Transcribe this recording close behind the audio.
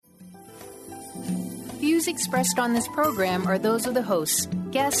Views expressed on this program are those of the hosts,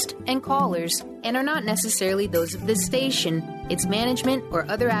 guests, and callers, and are not necessarily those of this station, its management, or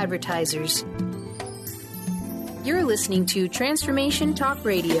other advertisers. You're listening to Transformation Talk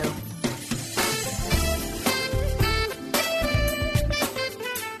Radio.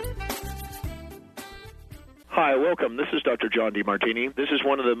 Hi, welcome. This is Dr. John DeMartini. This is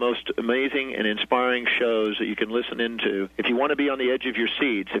one of the most amazing and inspiring shows that you can listen into. If you want to be on the edge of your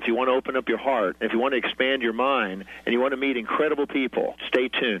seats, if you want to open up your heart, if you want to expand your mind, and you want to meet incredible people, stay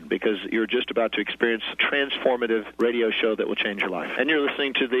tuned because you're just about to experience a transformative radio show that will change your life. And you're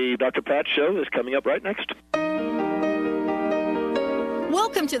listening to the Dr. Pat Show that's coming up right next.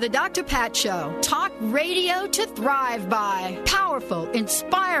 Welcome to the Dr. Pat Show. Talk radio to thrive by. Powerful,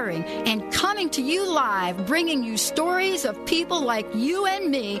 inspiring, and coming to you live, bringing you stories of people like you and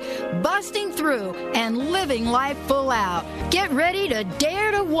me busting through and living life full out. Get ready to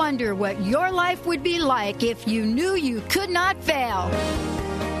dare to wonder what your life would be like if you knew you could not fail.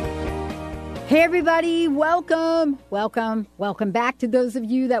 Hey, everybody. Welcome back to those of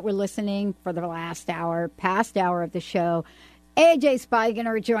you that were listening for the past hour of the show. AJ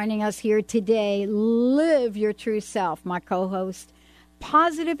Speiginer joining us here today. Live your true self, my co-host.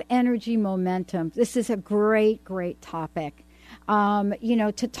 Positive energy momentum. This is a great, great topic.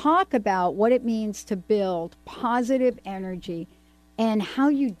 To talk about what it means to build positive energy and how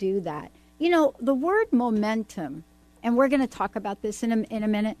you do that. The word momentum, and we're going to talk about this in a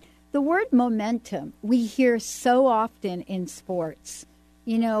minute. The word momentum, we hear so often in sports.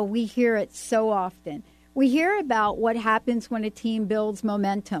 We hear it so often. We hear about what happens when a team builds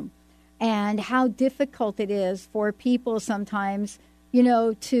momentum and how difficult it is for people sometimes,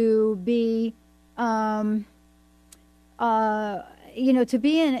 to be, to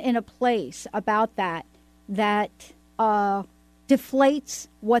be in a place about that deflates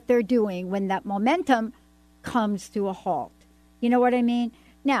what they're doing when that momentum comes to a halt. You know what I mean?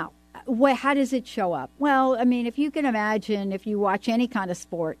 Now, how does it show up? Well, if you can imagine, if you watch any kind of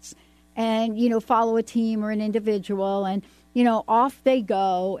sports, and, follow a team or an individual and, off they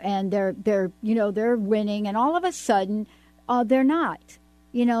go and they're winning. And all of a sudden, they're not,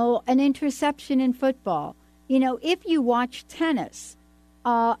 an interception in football. If you watch tennis,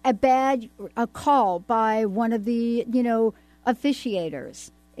 a call by one of the,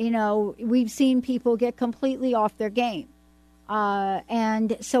 officiators, we've seen people get completely off their game.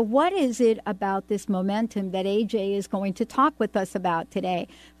 And so what is it about this momentum that AJ is going to talk with us about today?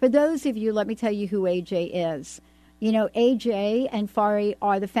 For those of you, let me tell you who AJ is. AJ and Fari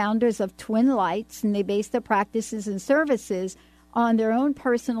are the founders of Twin Lights, and they base their practices and services on their own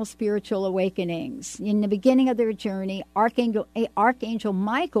personal spiritual awakenings. In the beginning of their journey, Archangel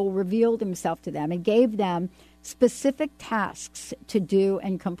Michael revealed himself to them and gave them specific tasks to do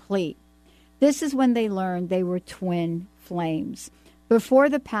and complete. This is when they learned they were twin flames. Before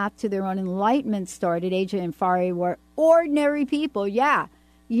the path to their own enlightenment started, AJ and Fari were ordinary people,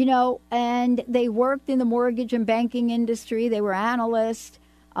 and they worked in the mortgage and banking industry. They were analysts,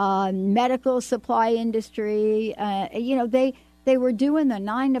 medical supply industry. They were doing the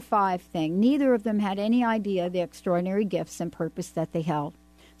 9-to-5 thing. Neither of them had any idea the extraordinary gifts and purpose that they held.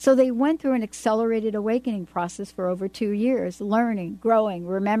 So they went through an accelerated awakening process for over 2 years, learning, growing,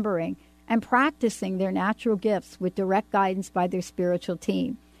 remembering, and practicing their natural gifts with direct guidance by their spiritual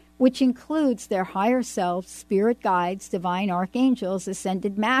team, which includes their higher selves, spirit guides, divine archangels,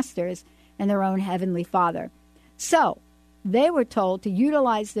 ascended masters, and their own heavenly Father. So they were told to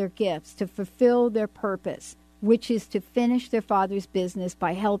utilize their gifts to fulfill their purpose, which is to finish their Father's business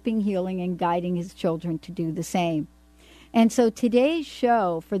by helping, healing, and guiding his children to do the same. And so today's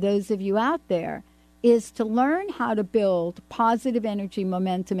show, for those of you out there, is to learn how to build positive energy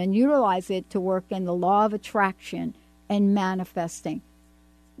momentum and utilize it to work in the law of attraction and manifesting.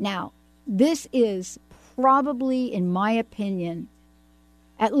 Now, this is probably, in my opinion,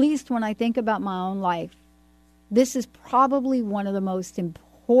 at least when I think about my own life, this is probably one of the most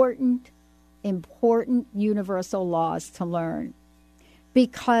important universal laws to learn.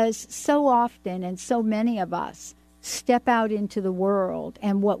 Because so often and so many of us step out into the world,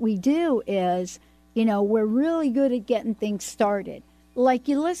 and what we do is, we're really good at getting things started. Like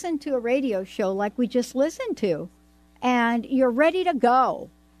you listen to a radio show like we just listened to, and you're ready to go.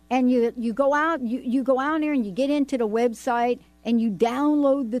 And you go out, you go out there and you get into the website and you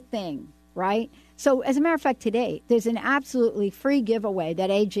download the thing, right? So as a matter of fact, today, there's an absolutely free giveaway that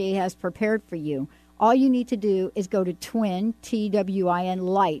AJ has prepared for you. All you need to do is go to Twin, Twin,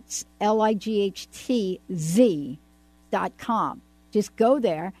 Lights, LIGHTZ.com. Just go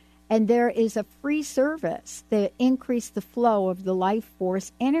there. And there is a free service that increase the flow of the life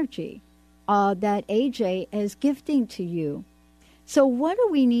force energy that AJ is gifting to you. So what do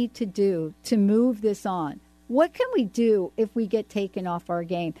we need to do to move this on? What can we do if we get taken off our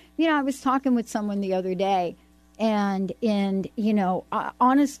game? I was talking with someone the other day, and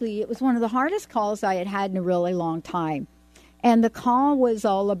honestly, it was one of the hardest calls I had in a really long time. And the call was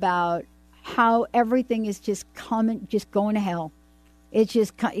all about how everything is just going to hell. It's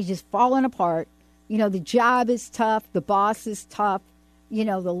just falling apart. The job is tough. The boss is tough.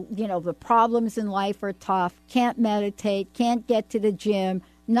 The problems in life are tough. Can't meditate. Can't get to the gym.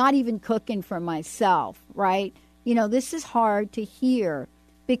 Not even cooking for myself, right? This is hard to hear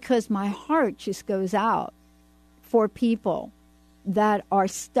because my heart just goes out for people that are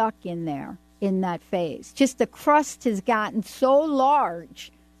stuck in there, in that phase. Just the crust has gotten so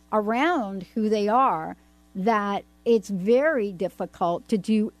large around who they are that it's very difficult to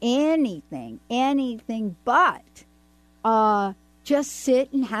do anything but just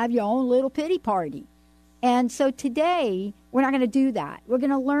sit and have your own little pity party. And so today, we're not going to do that. We're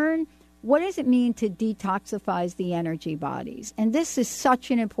going to learn what does it mean to detoxify the energy bodies. And this is such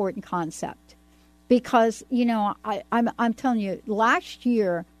an important concept because, I'm telling you, last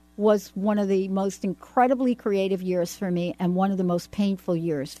year was one of the most incredibly creative years for me and one of the most painful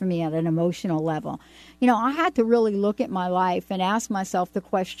years for me at an emotional level. I had to really look at my life and ask myself the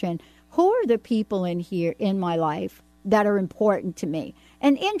question, who are the people in here in my life that are important to me?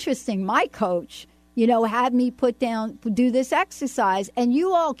 And interesting, my coach, had me do this exercise, and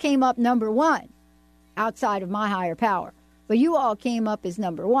you all came up number one outside of my higher power. But you all came up as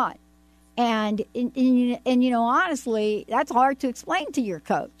number one. And honestly, that's hard to explain to your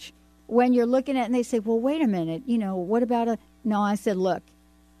coach when you're looking at it and they say, well, wait a minute, what about No, I said, look,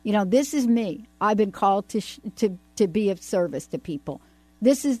 this is me. I've been called to be of service to people.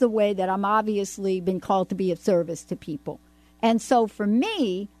 This is the way that I'm obviously been called to be of service to people. And so for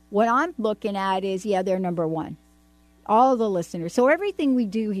me, what I'm looking at is, they're number one. All of the listeners. So everything we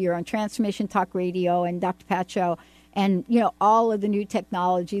do here on Transformation Talk Radio and Dr. Pat Show and, all of the new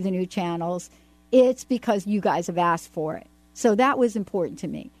technology, the new channels, it's because you guys have asked for it. So that was important to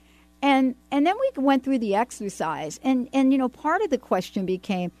me. And then we went through the exercise. And part of the question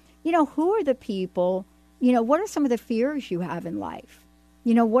became, who are the people, what are some of the fears you have in life?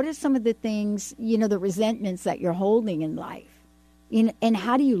 What are some of the things, the resentments that you're holding in life? And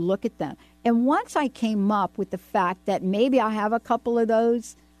how do you look at them? And once I came up with the fact that maybe I have a couple of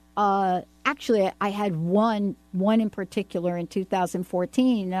those, actually I had one in particular in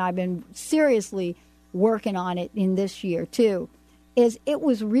 2014, and I've been seriously working on it in this year too, it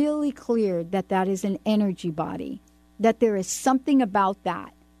was really clear that is an energy body, that there is something about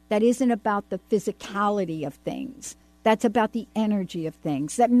that isn't about the physicality of things. That's about the energy of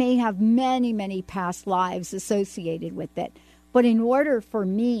things that may have many, many past lives associated with it. But in order for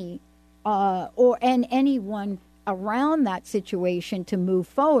me and anyone around that situation to move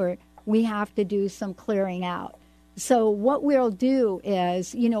forward, we have to do some clearing out. So what we'll do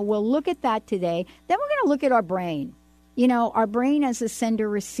is, we'll look at that today. Then we're going to look at our brain. Our brain as a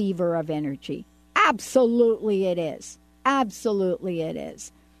sender-receiver of energy. Absolutely it is. Absolutely it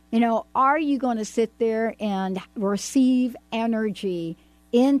is. Are you going to sit there and receive energy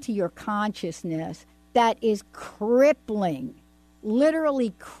into your consciousness that is crippling,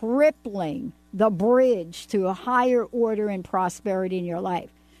 literally crippling the bridge to a higher order and prosperity in your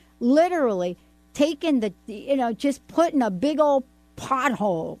life? Literally taking just putting a big old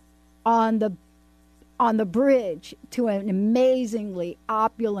pothole on the bridge to an amazingly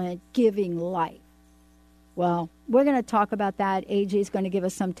opulent, giving life. Well, we're going to talk about that. AJ is going to give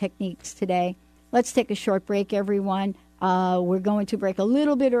us some techniques today. Let's take a short break, everyone. We're going to break a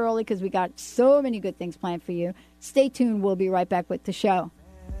little bit early because we got so many good things planned for you. Stay tuned. We'll be right back with the show.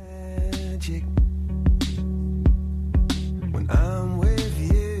 Magic. When I'm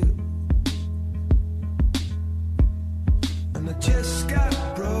with you, and I just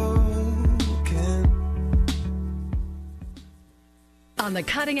got broken. On the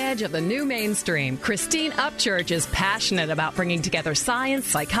cutting edge of the new mainstream, Christine Upchurch is passionate about bringing together science,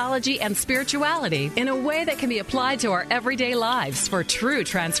 psychology, and spirituality in a way that can be applied to our everyday lives for true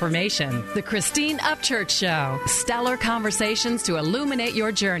transformation. The Christine Upchurch Show, stellar conversations to illuminate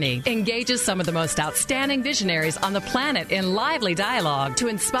your journey, engages some of the most outstanding visionaries on the planet in lively dialogue to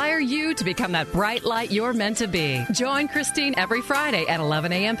inspire you to become that bright light you're meant to be. Join Christine every Friday at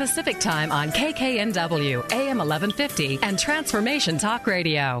 11 a.m. Pacific Time on KKNW, AM 1150, and Transformation Talk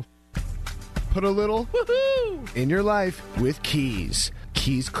Radio. Put a little woohoo in your life with Keys.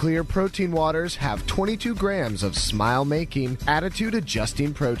 Keys Clear Protein Waters have 22 grams of smile-making,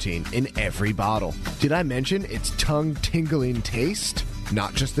 attitude-adjusting protein in every bottle. Did I mention its tongue-tingling taste?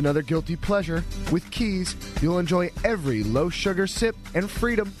 Not just another guilty pleasure. With Keys, you'll enjoy every low-sugar sip and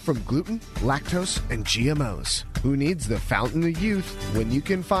freedom from gluten, lactose, and GMOs. Who needs the fountain of youth when you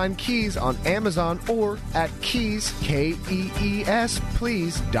can find Keys on Amazon or at Keys, Kees,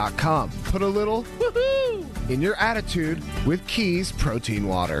 please.com. Put a little woohoo in your attitude with Keys Protein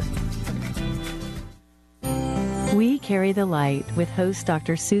Water. We Carry the Light with host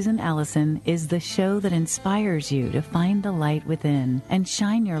Dr. Susan Allison is the show that inspires you to find the light within and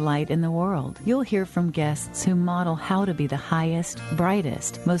shine your light in the world. You'll hear from guests who model how to be the highest,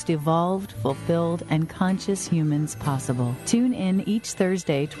 brightest, most evolved, fulfilled, and conscious humans possible. Tune in each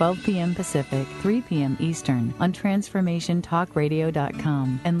Thursday, 12 p.m. Pacific, 3 p.m. Eastern on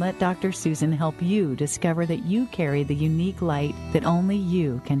TransformationTalkRadio.com and let Dr. Susan help you discover that you carry the unique light that only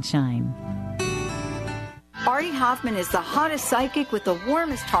you can shine. Artie Hoffman is the hottest psychic with the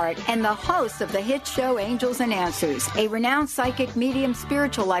warmest heart and the host of the hit show Angels and Answers. A renowned psychic, medium,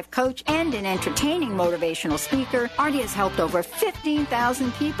 spiritual life coach, and an entertaining motivational speaker, Artie has helped over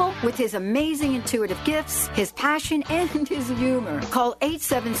 15,000 people with his amazing intuitive gifts, his passion, and his humor. Call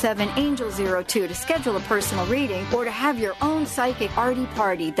 877-ANGEL-02 to schedule a personal reading or to have your own psychic Artie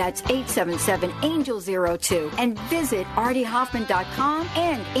party. That's 877-ANGEL-02. And visit ArtieHoffman.com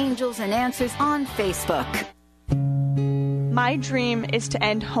and Angels and Answers on Facebook. My dream is to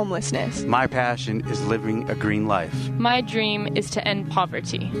end homelessness. My passion is living a green life. My dream is to end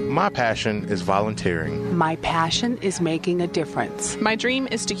poverty. My passion is volunteering. My passion is making a difference. My dream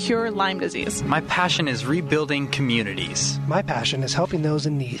is to cure Lyme disease. My passion is rebuilding communities. My passion is helping those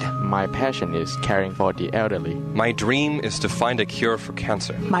in need. My passion is caring for the elderly. My dream is to find a cure for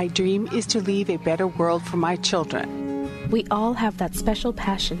cancer. My dream is to leave a better world for my children. We all have that special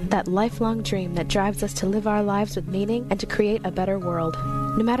passion, that lifelong dream that drives us to live our lives with meaning and to create a better world.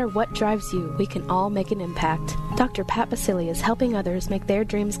 No matter what drives you, we can all make an impact. Dr. Pat Basili is helping others make their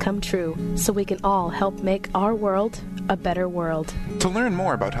dreams come true, so we can all help make our world a better world. To learn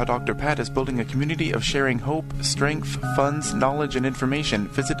more about how Dr. Pat is building a community of sharing hope, strength, funds, knowledge, and information,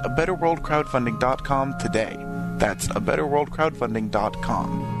 visit abetterworldcrowdfunding.com today. That's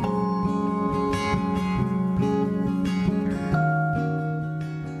abetterworldcrowdfunding.com.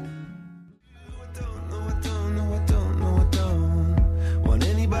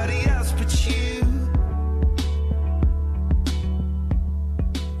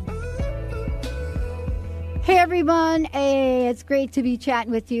 Hey everyone, hey, it's great to be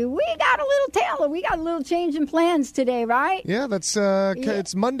chatting with you. We got a little change in plans today, right? Yeah, that's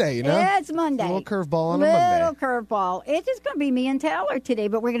it's Monday, you know? Yeah, it's Monday. A little curveball on a Monday. Little curveball. It's just going to be me and Taylor today,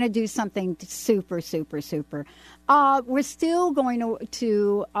 but we're going to do something super. We're still going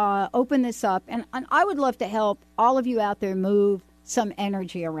to open this up, and I would love to help all of you out there move some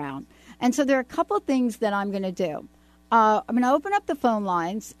energy around. And so there are a couple of things that I'm going to do. I'm going to open up the phone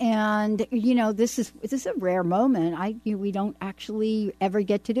lines, and this is a rare moment. We don't actually ever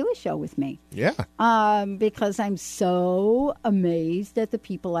get to do a show with me. Yeah. Because I'm so amazed at the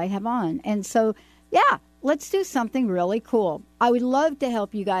people I have on, and so yeah, let's do something really cool. I would love to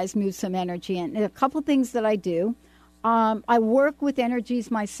help you guys move some energy, and a couple things that I do. I work with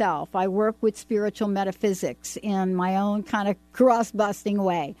energies myself. I work with spiritual metaphysics in my own kind of cross-busting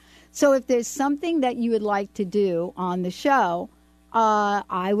way. So if there's something that you would like to do on the show,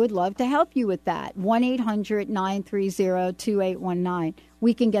 I would love to help you with that. 1-800-930-2819.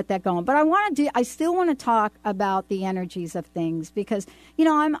 We can get that going. But I still want to talk about the energies of things because,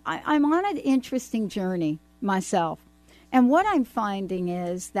 I'm on an interesting journey myself. And what I'm finding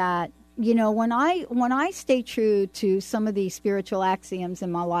is that, when I stay true to some of these spiritual axioms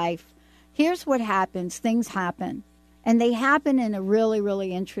in my life, here's what happens. Things happen. And they happen in a really,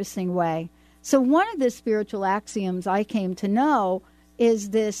 really interesting way. So one of the spiritual axioms I came to know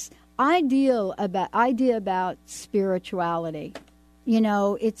is this idea about spirituality.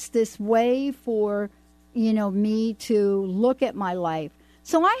 It's this way for, me to look at my life.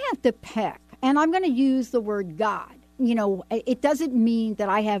 So I have to pick, and I'm going to use the word God. It doesn't mean that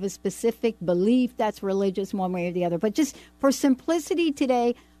I have a specific belief that's religious one way or the other. But just for simplicity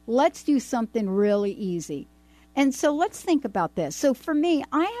today, let's do something really easy. And so let's think about this. So for me,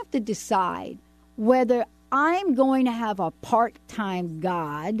 I have to decide whether I'm going to have a part-time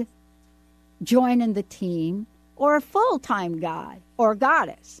God joining the team or a full-time God or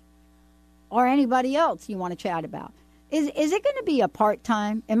goddess or anybody else you want to chat about. Is it going to be a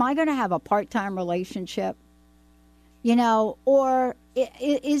part-time? Am I going to have a part-time relationship? Or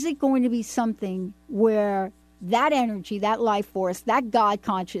is it going to be something where that energy, that life force, that God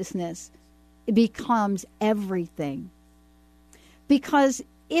consciousness becomes everything? Because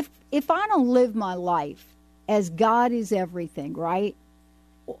if I don't live my life as God is everything, right?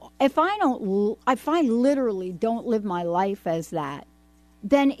 if I literally don't live my life as that,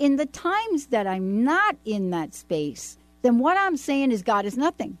 then in the times that I'm not in that space, then what I'm saying is God is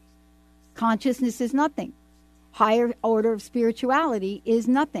nothing. Consciousness is nothing. Higher order of spirituality is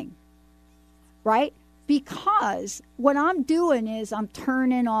nothing. Right? Because what I'm doing is I'm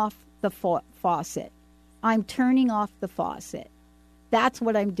turning off the faucet. I'm turning off the faucet. That's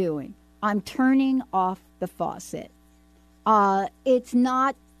what I'm doing. I'm turning off the faucet. It's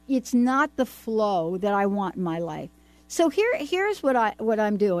not the flow that I want in my life. So here's what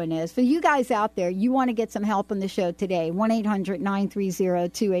I'm doing is, for you guys out there, you want to get some help on the show today,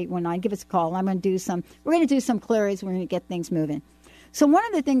 1-800-930-2819. Give us a call. We're going to do some clearings. We're going to get things moving. So one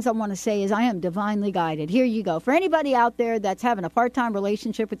of the things I want to say is I am divinely guided. Here you go. For anybody out there that's having a part-time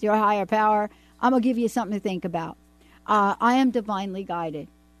relationship with your higher power, I'm going to give you something to think about. I am divinely guided.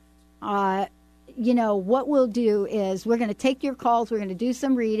 What we'll do is we're going to take your calls. We're going to do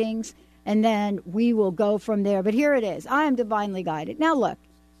some readings, and then we will go from there. But here it is. I am divinely guided. Now, look,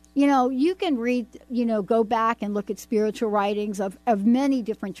 you can read, go back and look at spiritual writings of many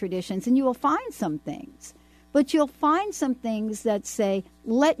different traditions, and you will find some things. But you'll find some things that say,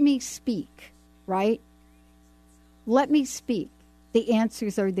 let me speak, right? Let me speak. The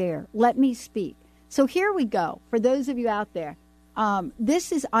answers are there. Let me speak. So here we go. For those of you out there,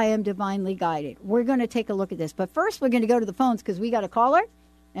 this is I Am Divinely Guided. We're going to take a look at this. But first, we're going to go to the phones because we got a caller,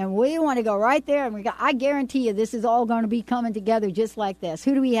 and we want to go right there. And I guarantee you this is all going to be coming together just like this.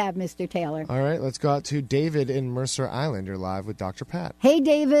 Who do we have, Mr. Taylor? All right, let's go out to David in Mercer Island. You're live with Dr. Pat. Hey,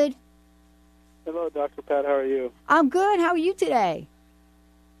 David. Hello, Dr. Pat. How are you? I'm good. How are you today?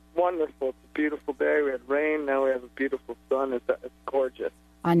 Wonderful. It's a beautiful day. We had rain. Now we have a beautiful sun. It's gorgeous.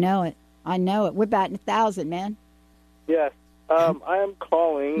 I know it. We're batting 1,000, man. Yes. I am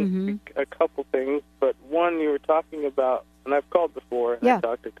calling a couple things, but one you were talking about, and I've called before, and I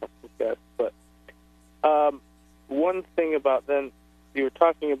talked to a couple of guests, but one thing about then, you were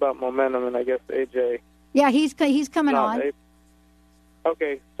talking about momentum, and I guess AJ... Yeah, he's coming on.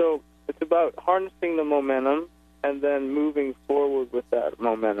 Okay, so it's about harnessing the momentum and then moving forward with that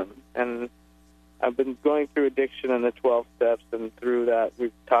momentum. And I've been going through addiction and the 12 steps, and through that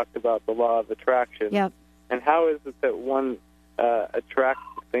we've talked about the law of attraction. Yep. And how is it that one attracts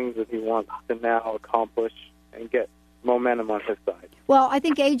the things that he wants to now accomplish and get momentum on his side? Well, I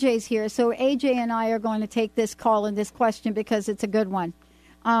think AJ's here, so AJ and I are going to take this call and this question because it's a good one.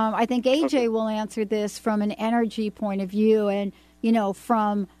 I think AJ will answer this from an energy point of view and,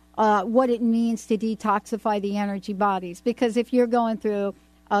 from what it means to detoxify the energy bodies. Because if you're going through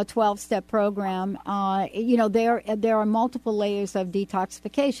a 12-step program, there are multiple layers of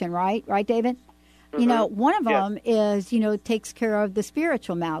detoxification, right? Right, David? One of them is, takes care of the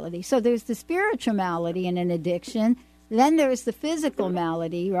spiritual malady. So there's the spiritual malady in an addiction. Then there's the physical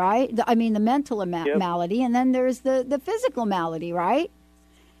malady, right? The mental malady. And then there's the physical malady, right?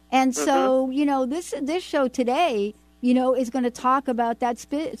 And so, this show today, is going to talk about that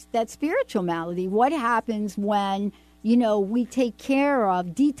spiritual malady. What happens when, we take care of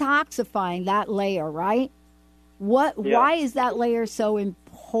detoxifying that layer, right? Why is that layer so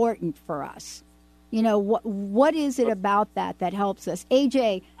important for us? What is it about that helps us?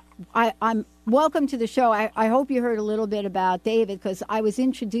 AJ, I'm welcome to the show. I hope you heard a little bit about David because I was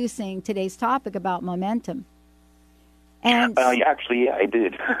introducing today's topic about momentum. And actually, I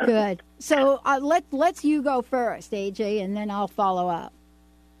did. Good. So let's you go first, AJ, and then I'll follow up.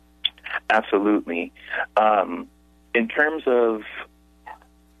 Absolutely. In terms of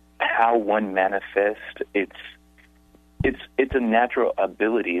how one manifests, it's a natural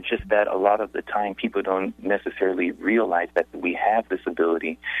ability. It's just that a lot of the time people don't necessarily realize that we have this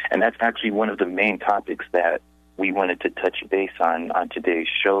ability. And that's actually one of the main topics that we wanted to touch base on today's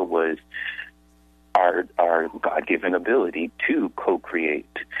show was our God-given ability to co-create,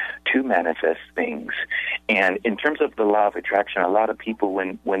 to manifest things. And in terms of the law of attraction, a lot of people,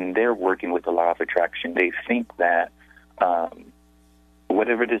 when they're working with the law of attraction, they think that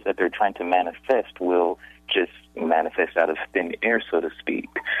whatever it is that they're trying to manifest will just manifest out of thin air, so to speak.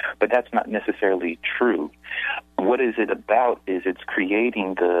 But that's not necessarily true. What is it about is it's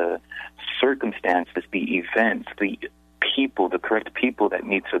creating the circumstances, the events, the people, the correct people that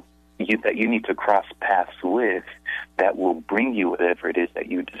you need to cross paths with that will bring you whatever it is that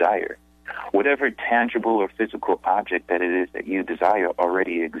you desire. Whatever tangible or physical object that it is that you desire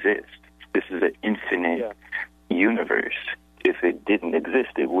already exists. This is an infinite universe. If it didn't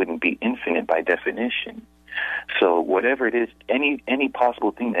exist, it wouldn't be infinite by definition. So whatever it is, any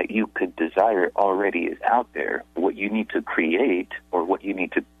possible thing that you could desire already is out there. What you need to create or what you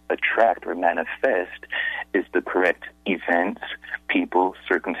need to attract or manifest is the correct events, people,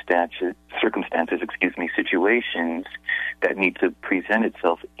 circumstances, situations that need to present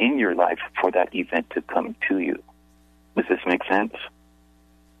itself in your life for that event to come to you. Does this make sense?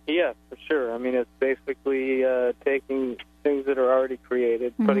 Yeah, for sure. I mean, it's basically taking things that are already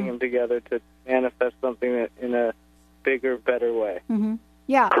created, putting them together to manifest something that in a bigger, better way.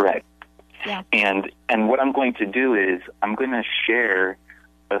 Yeah. Correct. Yeah. And what I'm going to do is I'm going to share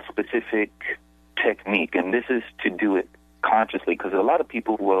a specific technique, and this is to do it consciously, because a lot of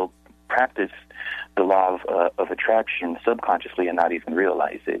people will practice the law of attraction subconsciously and not even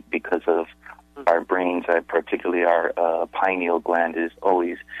realize it because of our brains, particularly our pineal gland, is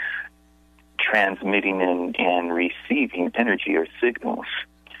always transmitting and receiving energy or signals.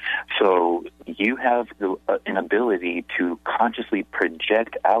 So you have an ability to consciously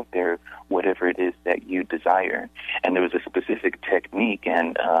project out there whatever it is that you desire. And there was a specific technique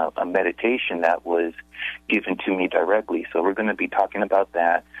and a meditation that was given to me directly. So we're going to be talking about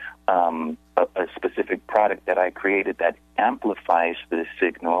that, a specific product that I created that amplifies the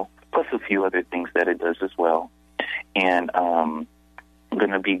signal, plus a few other things that it does as well. And I'm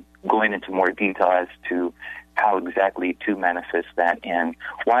going to be going into more detail as to how exactly to manifest that and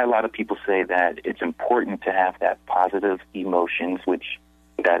why a lot of people say that it's important to have that positive emotions, which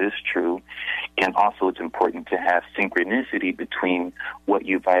that is true, and also it's important to have synchronicity between what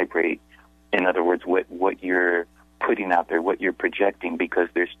you vibrate, in other words, what you're putting out there, what you're projecting, because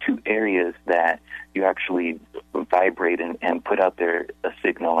there's two areas that you actually vibrate and put out there a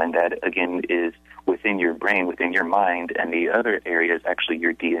signal, and that, again, is within your brain, within your mind, and the other area is actually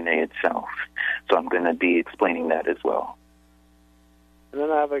your DNA itself. So I'm going to be explaining that as well. And then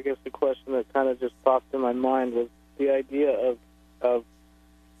I have, I guess, a question that kind of just popped in my mind was the idea of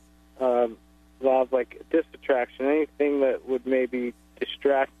law of, like, distraction, anything that would maybe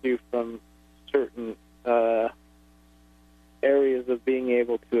distract you from certain areas of being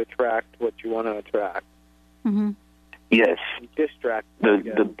able to attract what you want to attract. Yes. Distract.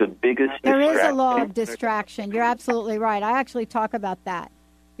 The biggest There distraction. is a law of distraction. You're absolutely right. I actually talk about that.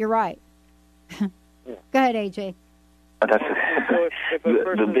 You're right. Go ahead, AJ.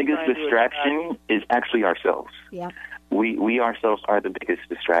 The biggest distraction is actually ourselves. Yeah. We ourselves are the biggest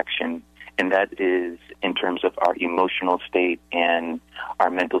distraction, and that is in terms of our emotional state and our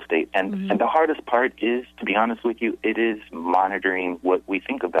mental state. And the hardest part is, to be honest with you, it is monitoring what we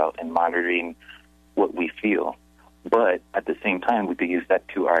think about and monitoring what we feel. But at the same time, we could use that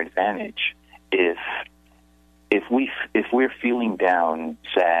to our advantage. If we're feeling down,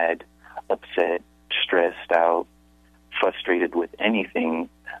 sad, upset, stressed out, frustrated with anything,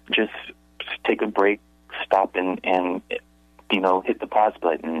 just take a break, stop and hit the pause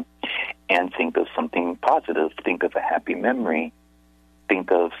button and think of something positive. Think of a happy memory.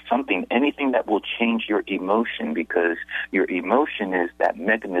 Think of something, anything that will change your emotion, because your emotion is that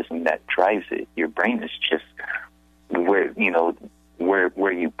mechanism that drives it. Your brain is just where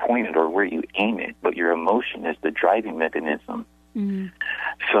you point it or where you aim it, but your emotion is the driving mechanism.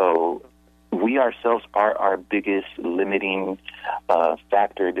 So we ourselves are our biggest limiting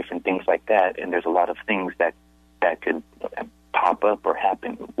factor, different things like that, and there's a lot of things that could pop up or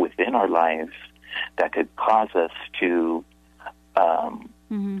happen within our lives that could cause us to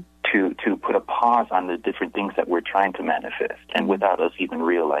put a pause on the different things that we're trying to manifest, and without us even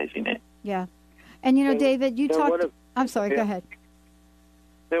realizing it. Yeah. And, David, you talked... I'm sorry, go ahead.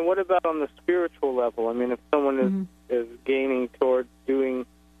 Then what about on the spiritual level? I mean, if someone is gaining towards doing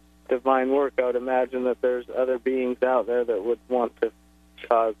divine work, I would imagine that there's other beings out there that would want to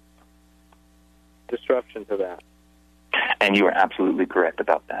cause disruption to that. And you are absolutely correct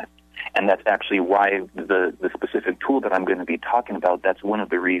about that. And that's actually why the specific tool that I'm going to be talking about, that's one of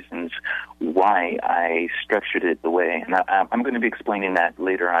the reasons why I structured it the way. And I'm going to be explaining that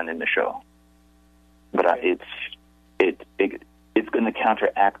later on in the show. But it's going to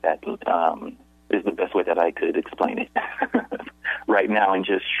counteract that, is the best way that I could explain it right now in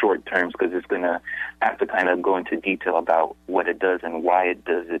just short terms, because it's going to have to kind of go into detail about what it does and why it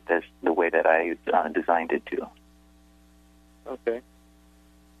does it that's the way that I designed it to. Okay.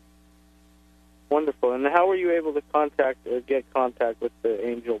 Wonderful. And how were you able to get contact with the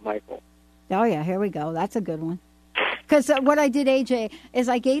angel Michael? Oh, yeah, here we go. That's a good one. Because what I did, AJ, is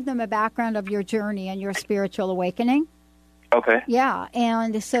I gave them a background of your journey and your spiritual awakening. Okay. Yeah,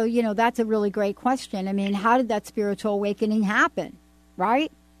 and so, that's a really great question. I mean, how did that spiritual awakening happen,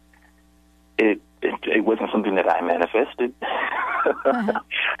 right? It wasn't something that I manifested,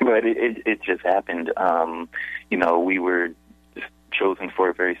 but it just happened. We were chosen for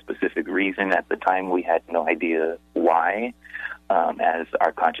a very specific reason. At the time, we had no idea why. as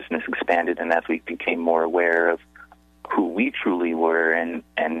our consciousness expanded and as we became more aware of who we truly were and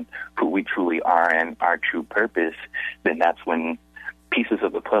who we truly are and our true purpose, then that's when pieces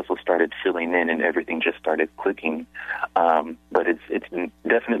of the puzzle started filling in and everything just started clicking. But it's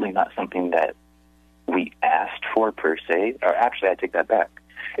definitely not something that we asked for per se. Or actually, I take that back.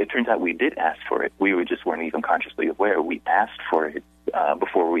 It turns out we did ask for it. We just weren't even consciously aware. We asked for it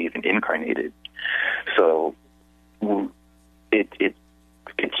before we even incarnated. So it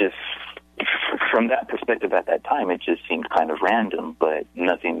just, from that perspective at that time, it just seemed kind of random. But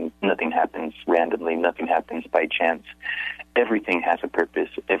nothing happens randomly. Nothing happens by chance. Everything has a purpose.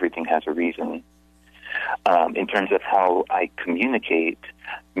 Everything has a reason. In terms of how I communicate,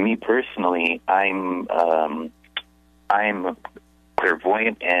 me personally, I'm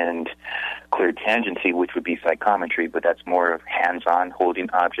clairvoyant and clairtangency, which would be psychometry, but that's more of hands-on, holding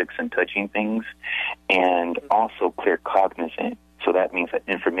objects and touching things, and also claircognizant. So that means that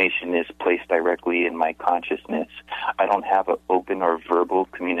information is placed directly in my consciousness. I don't have an open or verbal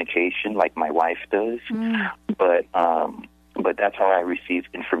communication like my wife does, but that's how I receive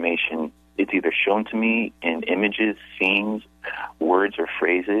information. It's either shown to me in images, scenes, words, or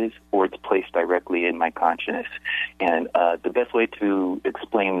phrases, or it's placed directly in my consciousness. And the best way to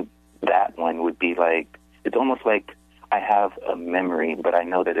explain that one would be like, it's almost like I have a memory, but I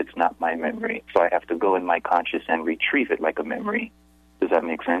know that it's not my memory. So I have to go in my conscious and retrieve it like a memory. Does that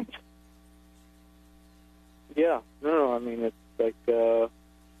make sense? Yeah. No, I mean, it's like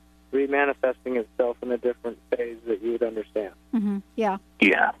remanifesting itself in a different phase that you would understand. Mm-hmm. Yeah.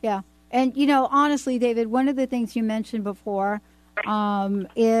 Yeah. Yeah. And, you know, honestly, David, one of the things you mentioned before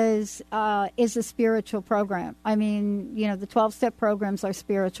is a spiritual program. I mean, you know, the 12-step programs are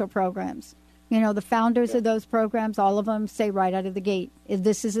spiritual programs. You know, the founders of those programs, all of them say right out of the gate,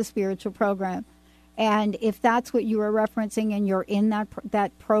 this is a spiritual program. And if that's what you were referencing and you're in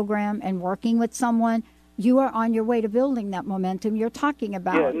that program and working with someone, you are on your way to building that momentum you're talking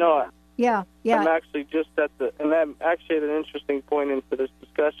about. Yeah, no. Yeah. I'm actually just and I'm actually at an interesting point into this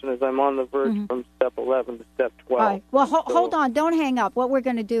discussion as I'm on the verge from step 11 to step 12. All right. Well, hold on. Don't hang up. What we're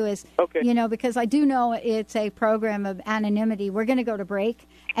going to do is, you know, because I do know it's a program of anonymity, we're going to go to break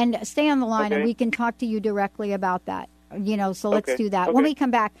and stay on the line and we can talk to you directly about that. You know, so let's do that. When we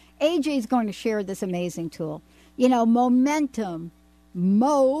come back, AJ is going to share this amazing tool. You know, momentum.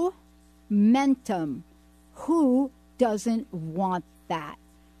 Who doesn't want that?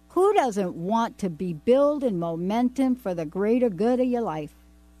 Who doesn't want to be built in momentum for the greater good of your life?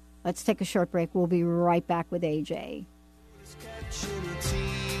 Let's take a short break. We'll be right back with AJ.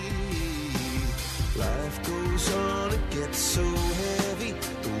 Life goes on, it gets so heavy.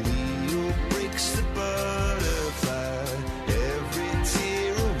 The wheel breaks the butterfly. Every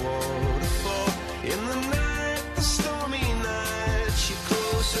tear a waterfall. In the night, the stormy night, she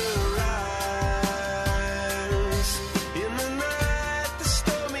closed her eyes. In the night, the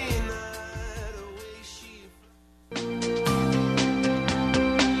stormy night, away she...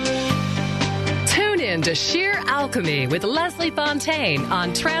 Tune in to Sheer Alchemy with Leslie Fontaine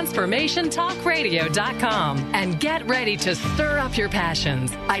on TransformationTalkRadio.com and get ready to stir up your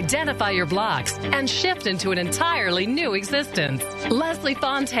passions, identify your blocks, and shift into an entirely new existence. Leslie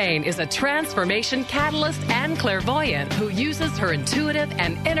Fontaine is a transformation catalyst and clairvoyant who uses her intuitive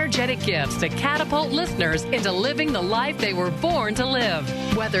and energetic gifts to catapult listeners into living the life they were born to live.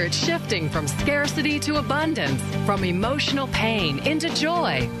 Whether it's shifting from scarcity to abundance, from emotional pain into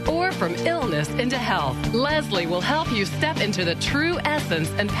joy, or from illness into health, Leslie will help you step into the true essence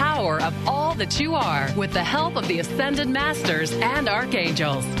and power of all that you are with the help of the Ascended Masters and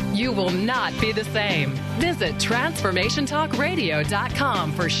Archangels. You will not be the same. Visit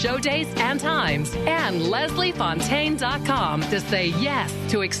TransformationTalkRadio.com for show dates and times and LeslieFontaine.com to say yes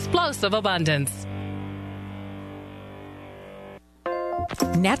to explosive abundance.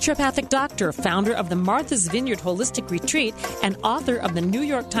 Naturopathic doctor, founder of the Martha's Vineyard Holistic Retreat, and author of the New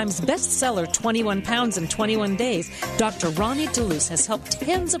York Times bestseller 21 Pounds in 21 Days, Dr. Ronnie DeLuce has helped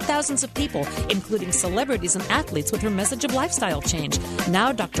tens of thousands of people, including celebrities and athletes, with her message of lifestyle change.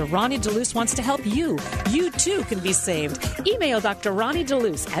 Now Dr. Ronnie DeLuce wants to help you. You too can be saved. Email Dr. Ronnie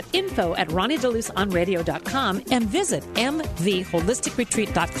DeLuce at info@RonnieDeLuceOnRadio.com and visit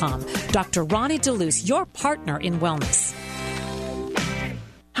mtheholisticretreat.com. Dr. Ronnie DeLuce, your partner in wellness.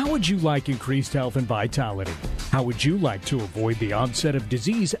 How would you like increased health and vitality? How would you like to avoid the onset of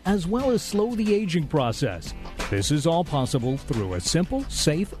disease as well as slow the aging process? This is all possible through a simple,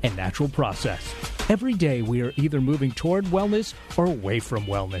 safe, and natural process. Every day we are either moving toward wellness or away from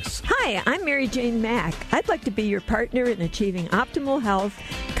wellness. Hi, I'm Mary Jane Mack. I'd like to be your partner in achieving optimal health.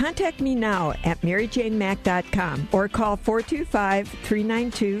 Contact me now at maryjanemack.com or call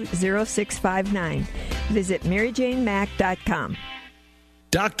 425-392-0659. Visit maryjanemack.com.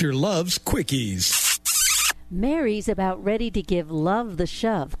 Doctor loves quickies. Mary's about ready to give love the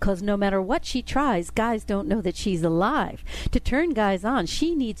shove, 'cause no matter what she tries, guys don't know that she's alive. To turn guys on,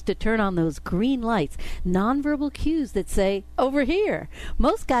 she needs to turn on those green lights, nonverbal cues that say, over here.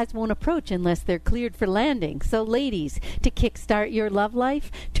 Most guys won't approach unless they're cleared for landing. So ladies, to kickstart your love life,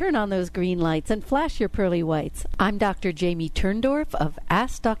 turn on those green lights and flash your pearly whites. I'm Dr. Jamie Turndorf of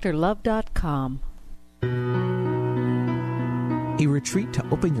AskDrLove.com. A retreat to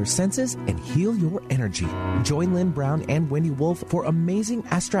open your senses and heal your energy. Join Lynn Brown and Wendy Wolf for Amazing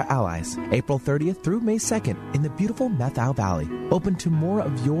Astra Allies, April 30th through May 2nd in the beautiful Methil Valley. Open to more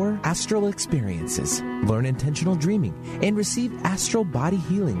of your astral experiences. Learn intentional dreaming and receive astral body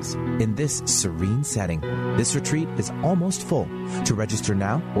healings in this serene setting. This retreat is almost full. To register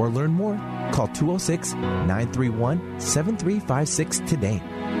now or learn more, call 206-931-7356 today.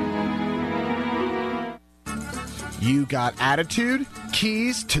 You got attitude?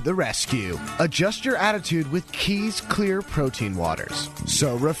 Keys to the rescue. Adjust your attitude with Keys Clear Protein Waters.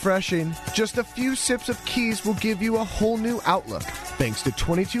 So refreshing. Just a few sips of Keys will give you a whole new outlook, thanks to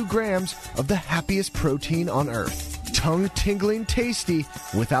 22 grams of the happiest protein on earth. Tongue-tingling tasty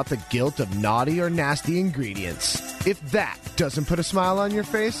without the guilt of naughty or nasty ingredients. If that doesn't put a smile on your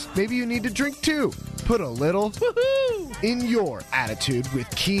face, maybe you need to drink too. Put a little in your attitude with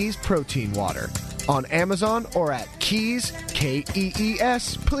Keys Protein Water. On Amazon or at Keys,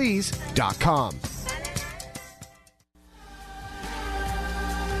 Kees, please.com.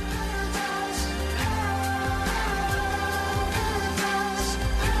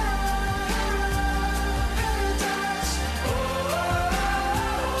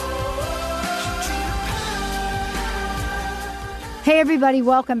 Hey, everybody,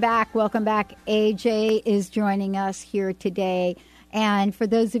 welcome back. Welcome back. AJ is joining us here today. And for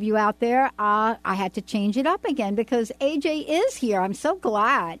those of you out there, I had to change it up again because AJ is here. I'm so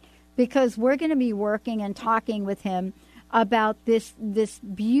glad because we're going to be working and talking with him about this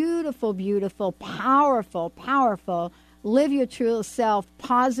beautiful, beautiful, powerful, live your true self,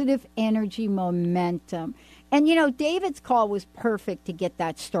 positive energy momentum. And, you know, David's call was perfect to get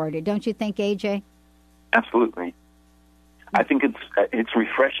that started. Don't you think, AJ? Absolutely. I think it's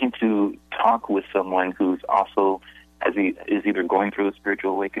refreshing to talk with someone who's also is either going through a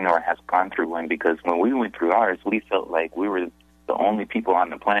spiritual awakening or has gone through one, because when we went through ours, we felt like we were the only people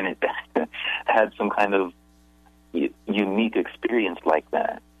on the planet that had some kind of unique experience like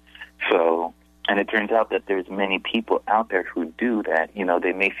that. So, and it turns out that there's many people out there who do that. You know,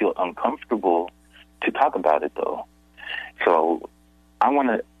 they may feel uncomfortable to talk about it, though. So I want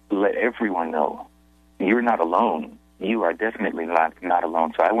to let everyone know you're not alone. You are definitely not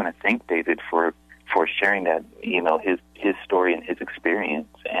alone. So I want to thank David for sharing that, you know, his story and his experience,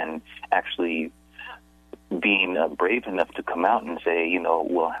 and actually being brave enough to come out and say, you know,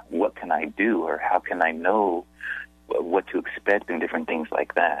 well, what can I do, or how can I know what to expect and different things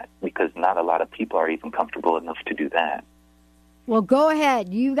like that, because not a lot of people are even comfortable enough to do that. Well, go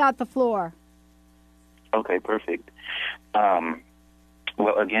ahead. You got the floor. Okay, perfect.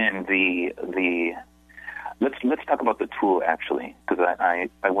 Well, again, Let's talk about the tool, actually, because I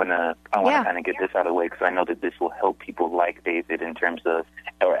want to kind of get this out of the way, because I know that this will help people like David in terms of,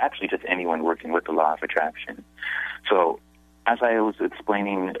 or actually just anyone working with the law of attraction. So, as I was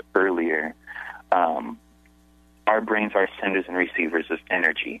explaining earlier, our brains are senders and receivers of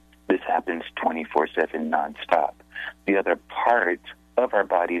energy. This happens 24/7, nonstop. The other part of our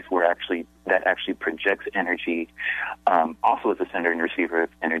bodies that actually projects energy, also as a sender and receiver of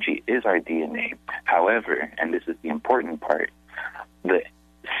energy, is our DNA. However, and this is the important part, the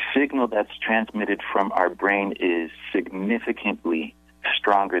signal that's transmitted from our brain is significantly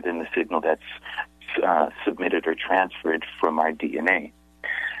stronger than the signal that's submitted or transferred from our DNA.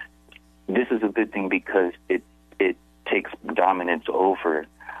 This is a good thing because it takes dominance over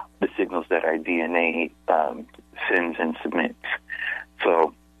the signals that our DNA sends and submits.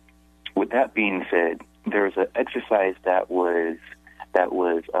 So, with that being said, there's an exercise that was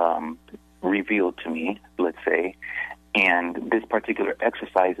revealed to me, let's say, and this particular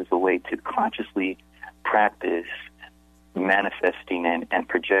exercise is a way to consciously practice manifesting and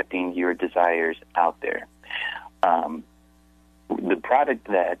projecting your desires out there. The product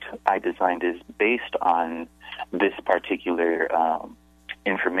that I designed is based on this particular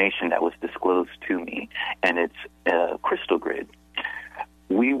information that was disclosed to me, and it's a crystal grid.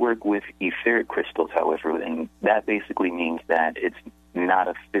 We work with etheric crystals, however, and that basically means that it's not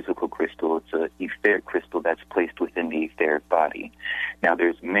a physical crystal. It's an etheric crystal that's placed within the etheric body. Now,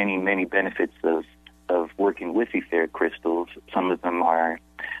 there's many, many benefits of working with etheric crystals. Some of them are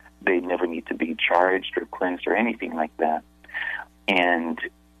they never need to be charged or cleansed or anything like that. And,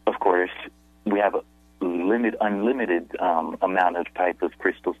 of course, we have a unlimited amount of type of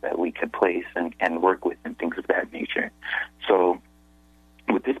crystals that we could place and work with and things of that nature. So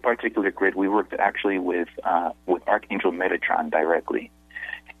with this particular grid, we worked actually with Archangel Metatron directly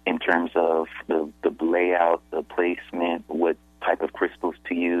in terms of the layout, the placement, what type of crystals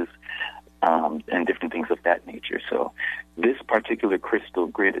to use, and different things of that nature. So this particular crystal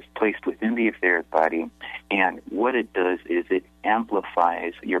grid is placed within the etheric body, and what it does is it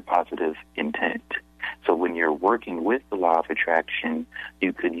amplifies your positive intent. So when you're working with the law of attraction,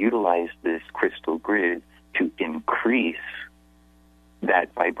 you could utilize this crystal grid to increase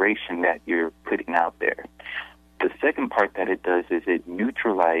that vibration that you're putting out there. The second part that it does is it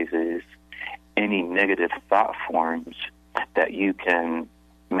neutralizes any negative thought forms that you can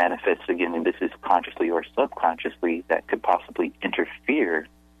manifest, again, and this is consciously or subconsciously, that could possibly interfere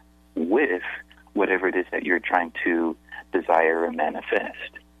with whatever it is that you're trying to desire or manifest.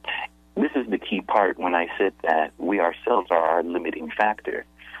 This is the key part when I said that we ourselves are our limiting factor.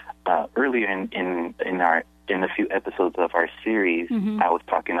 Earlier in a few episodes of our series, I was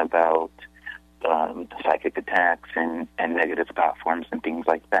talking about psychic attacks and negative thought forms and things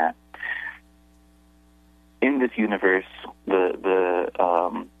like that. In this universe,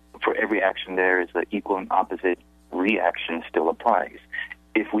 for every action there is an equal and opposite reaction still applies.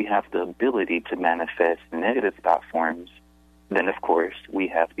 If we have the ability to manifest negative thought forms, then of course we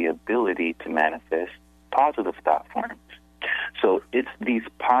have the ability to manifest positive thought forms. So it's these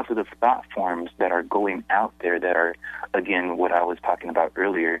positive thought forms that are going out there that are, again, what I was talking about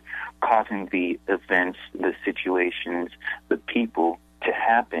earlier, causing the events, the situations, the people to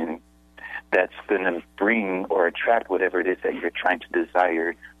happen that's going to bring or attract whatever it is that you're trying to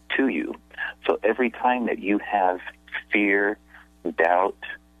desire to you. So every time that you have fear, doubt,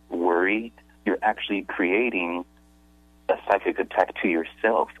 worry, you're actually creating a psychic attack to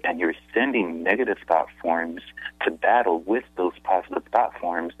yourself, and you're sending negative thought forms to battle with those positive thought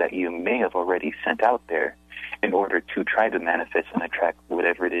forms that you may have already sent out there in order to try to manifest and attract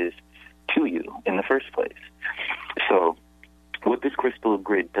whatever it is to you in the first place. So what this crystal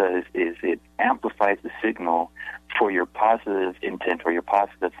grid does is it amplifies the signal for your positive intent or your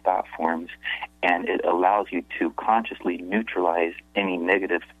positive thought forms, and it allows you to consciously neutralize any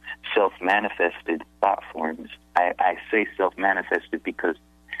negative self-manifested thought forms. I say self-manifested because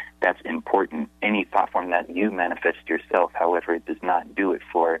that's important. Any thought form that you manifest yourself, however, it does not do it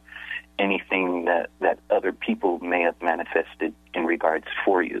for anything that other people may have manifested in regards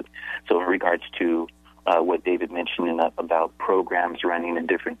for you. So in regards to what David mentioned about programs running and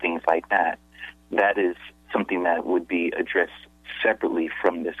different things like that, that is something that would be addressed separately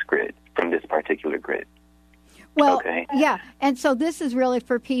from this grid, from this particular grid. Well, okay. Yeah, and so this is really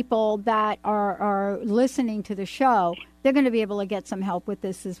for people that are listening to the show. They're going to be able to get some help with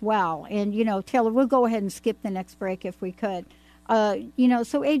this as well. And, Taylor, we'll go ahead and skip the next break if we could. So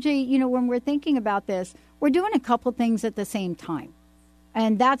AJ, when we're thinking about this, we're doing a couple things at the same time.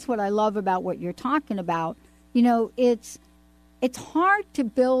 And that's what I love about what you're talking about. It's hard to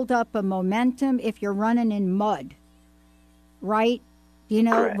build up a momentum if you're running in mud, right?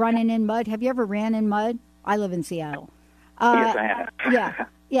 Correct. Running in mud. Have you ever ran in mud? I live in Seattle. Yes, I have.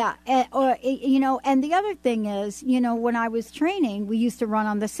 Yeah. And the other thing is, when I was training, we used to run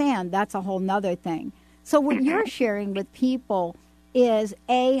on the sand. That's a whole nother thing. So what you're sharing with people is,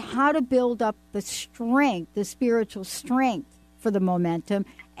 A, how to build up the strength, the spiritual strength for the momentum,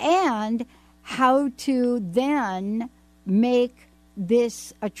 and how to then make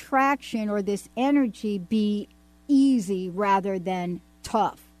this attraction or this energy be easy rather than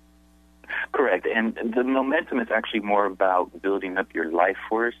tough. Correct. And the momentum is actually more about building up your life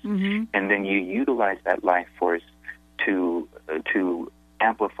force, and then you utilize that life force to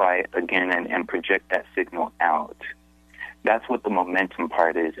amplify again and project that signal out. That's what the momentum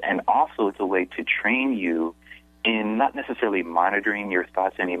part is. And also it's a way to train you in not necessarily monitoring your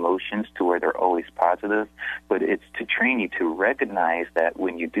thoughts and emotions to where they're always positive, but it's to train you to recognize that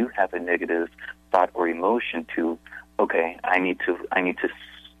when you do have a negative thought or emotion to, okay, I need to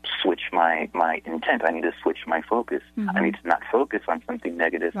switch my intent. I need to switch my focus. I need to not focus on something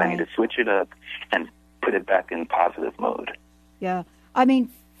negative. Right. I need to switch it up and put it back in positive mode. Yeah. I mean,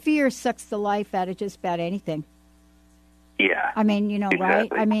 fear sucks the life out of just about anything. Yeah. I mean, exactly.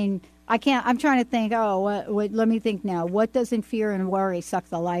 right? I mean, I can't. I'm trying to think. What, let me think now. What doesn't fear and worry suck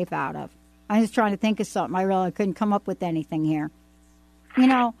the life out of? I'm just trying to think of something. I really couldn't come up with anything here.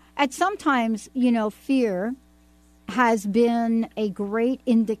 At sometimes, fear has been a great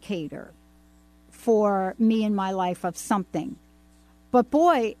indicator for me in my life of something. But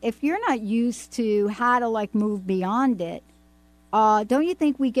boy, if you're not used to how to move beyond it, don't you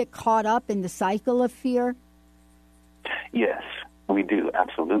think we get caught up in the cycle of fear? Yes, we do,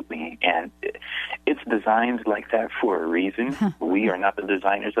 absolutely. And it's designed like that for a reason. We are not the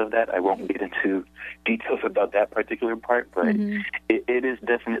designers of that. I won't get into details about that particular part, but it is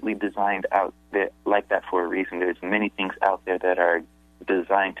definitely designed out there like that for a reason. There's many things out there that are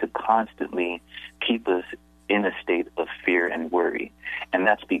designed to constantly keep us in a state of fear and worry. And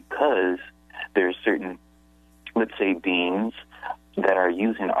that's because there's certain, let's say, beings that are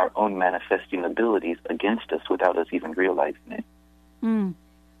using our own manifesting abilities against us without us even realizing it.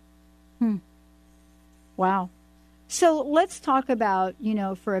 Wow. So let's talk about,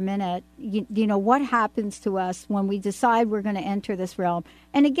 for a minute, what happens to us when we decide we're going to enter this realm.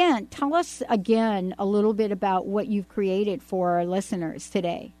 And again, tell us again a little bit about what you've created for our listeners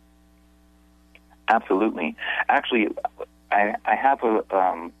today. Absolutely. Actually, I have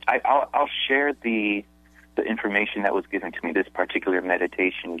I'll share the information that was given to me, this particular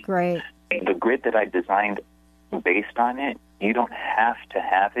meditation. Great. The grid that I designed based on it, you don't have to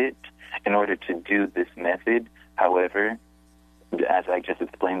have it in order to do this method. However, as I just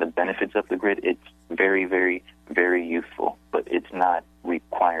explained, the benefits of the grid, it's very, very, very useful, but it's not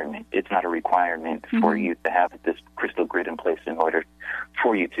requirement. It's not a requirement for you to have this crystal grid in place in order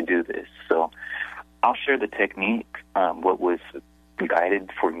for you to do this. So I'll share the technique, what was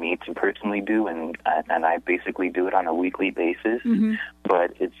guided for me to personally do, and I basically do it on a weekly basis.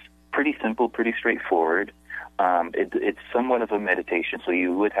 But it's pretty simple, pretty straightforward. It's somewhat of a meditation, so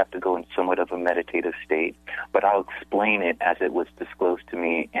you would have to go in somewhat of a meditative state, but I'll explain it as it was disclosed to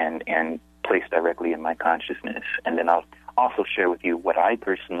me and placed directly in my consciousness. And then I'll also share with you what I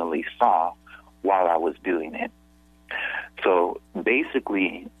personally saw while I was doing it. So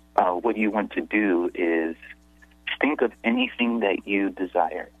basically, what you want to do is think of anything that you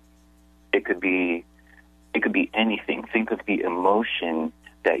desire. It could be anything. Think of the emotion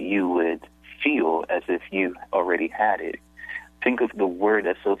that you would feel as if you already had it. Think of the word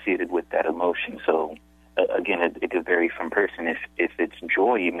associated with that emotion. So again, it could vary from person. If it's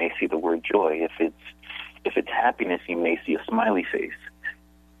joy, you may see the word joy. If it's happiness, you may see a smiley face.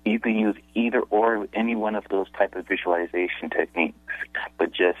 You can use either or any one of those type of visualization techniques,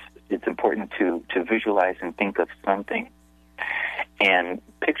 but just it's important to visualize and think of something. And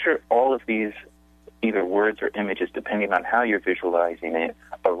picture all of these either words or images, depending on how you're visualizing it,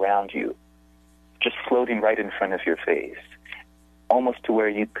 around you, just floating right in front of your face, almost to where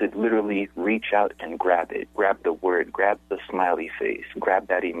you could literally reach out and grab it, grab the word, grab the smiley face, grab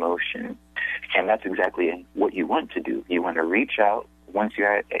that emotion. And that's exactly what you want to do. You want to reach out. Once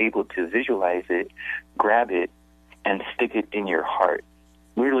you're able to visualize it, grab it and stick it in your heart.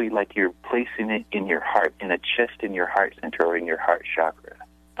 Literally like you're placing it in your heart, in a chest in your heart center or in your heart chakra.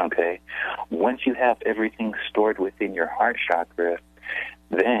 Okay? Once you have everything stored within your heart chakra,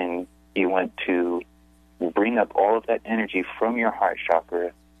 then you want to bring up all of that energy from your heart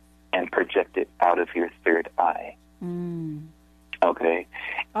chakra and project it out of your third eye. Okay?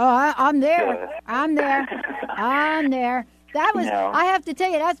 Oh, I'm there. I'm there. I'm there. That was, I have to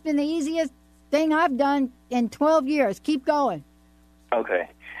tell you, that's been the easiest thing I've done in 12 years. Keep going. Okay.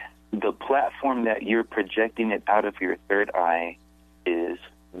 The platform that you're projecting it out of your third eye is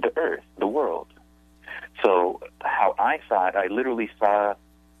the earth, the world. So how I saw it, I literally saw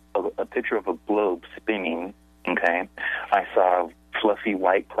a picture of a globe spinning, okay? I saw fluffy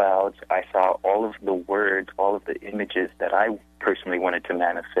white clouds. I saw all of the words, all of the images that I personally wanted to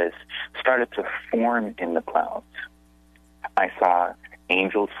manifest started to form in the clouds. I saw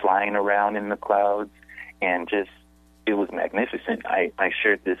angels flying around in the clouds, and just, it was magnificent. I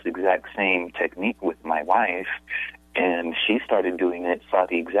shared this exact same technique with my wife, and she started doing it, saw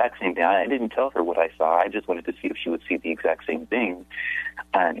the exact same thing. I didn't tell her what I saw. I just wanted to see if she would see the exact same thing,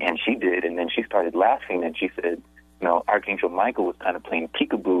 and she did, and then she started laughing, and she said, Archangel Michael was kind of playing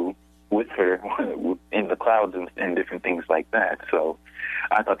peekaboo with her in the clouds and different things like that. So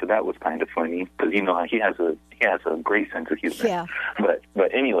I thought that was kind of funny because he has a great sense of humor. Yeah.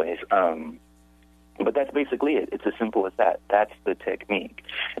 But anyways, but that's basically it. It's as simple as that. That's the technique.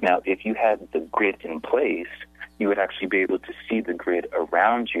 Now, if you had the grid in place, you would actually be able to see the grid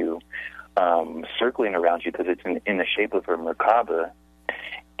around you, circling around you because it's in the shape of a Merkaba,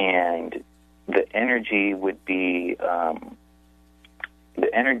 and the energy would be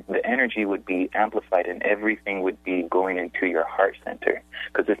the energy would be amplified, and everything would be going into your heart center.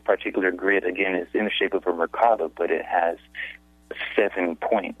 Because this particular grid, again, is in the shape of a Merkaba, but it has 7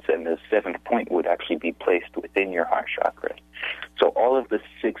 points, and the 7th point would actually be placed within your heart chakra. So all of the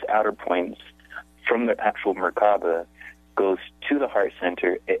 6 outer points from the actual Merkaba goes to the heart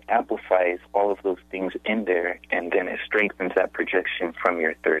center. It amplifies all of those things in there, and then it strengthens that projection from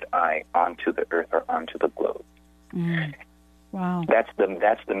your third eye onto the earth or onto the globe. Wow. That's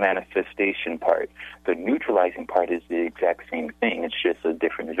the manifestation part. The neutralizing part is the exact same thing. It's just a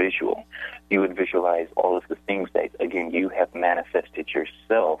different visual. You would visualize all of the things that, again, you have manifested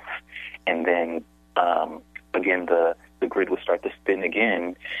yourself, and then, again, the grid will start to spin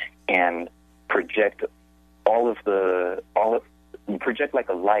again and project project like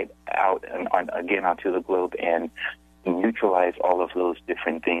a light out and again onto the globe and neutralize all of those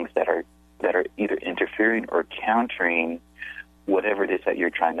different things that are either interfering or countering whatever it is that you're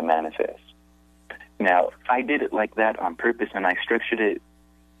trying to manifest. Now, I did it like that on purpose, and I structured it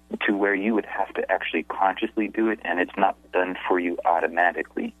to where you would have to actually consciously do it, and it's not done for you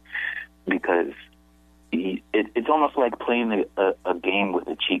automatically, because it's almost like playing a game with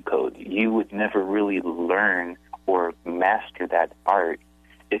a cheat code. You would never really learn or master that art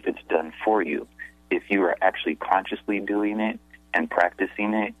if it's done for you. If you are actually consciously doing it and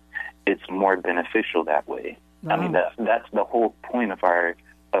practicing it, it's more beneficial that way. Wow. I mean, that's the whole point of our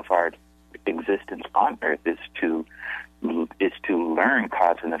existence on Earth, is to learn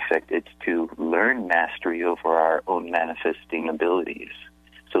cause and effect. It's to learn mastery over our own manifesting abilities.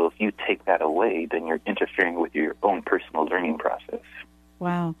 So if you take that away, then you're interfering with your own personal learning process.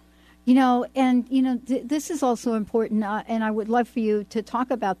 Wow. This is also important, and I would love for you to talk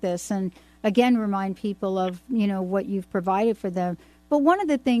about this and, again, remind people of, what you've provided for them. But one of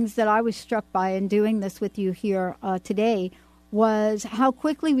the things that I was struck by in doing this with you here today was how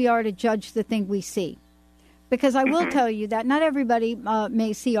quickly we are to judge the thing we see. Because I will tell you that not everybody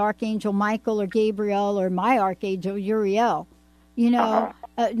may see Archangel Michael or Gabriel or my Archangel Uriel. Not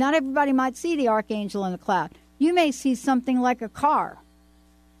everybody might see the Archangel in the cloud. You may see something like a car.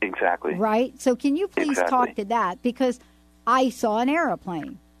 Exactly. Right? So can you please talk to that? Because I saw an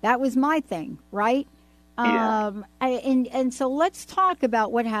airplane. That was my thing, right? Yeah. And so let's talk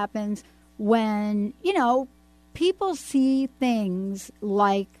about what happens when, people see things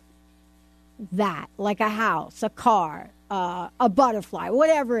like that, like a house, a car, a butterfly,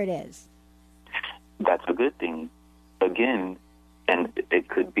 whatever it is. That's a good thing. Again, and it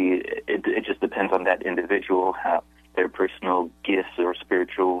could be, it just depends on that individual, how their personal gifts or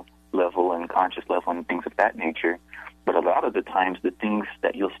spiritual level and conscious level and things of that nature. But a lot of the times, the things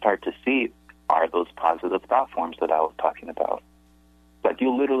that you'll start to see are those positive thought forms that I was talking about. Like,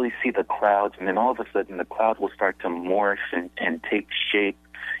 you'll literally see the clouds, and then all of a sudden the cloud will start to morph and take shape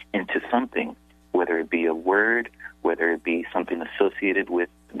into something, whether it be a word, whether it be something associated with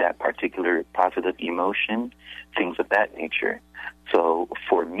that particular positive emotion, things of that nature. So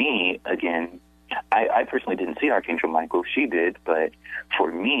for me, again, I personally didn't see Archangel Michael. She did, but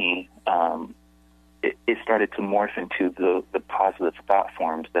for me, it started to morph into the positive thought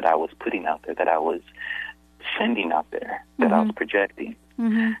forms that I was putting out there, that I was sending out there, that I was projecting.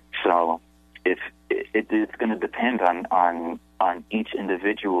 So it's going to depend on each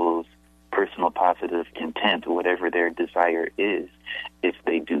individual's personal positive intent, whatever their desire is. If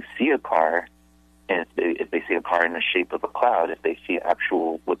they do see a car, and if they see a car in the shape of a cloud, if they see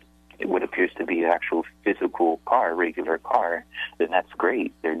what appears to be an actual physical car, regular car, then that's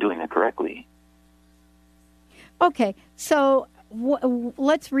great. They're doing it correctly. Okay, so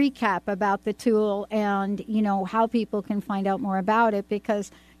let's recap about the tool and, how people can find out more about it,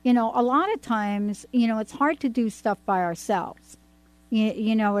 because, a lot of times, it's hard to do stuff by ourselves.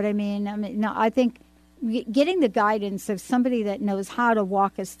 You know what I mean? I think getting the guidance of somebody that knows how to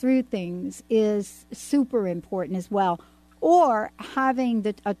walk us through things is super important as well. Or having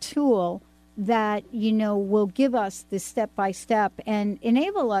a tool that, will give us the step-by-step and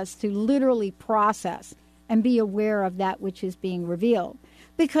enable us to literally process and be aware of that which is being revealed.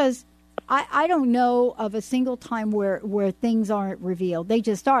 Because I don't know of a single time where things aren't revealed. They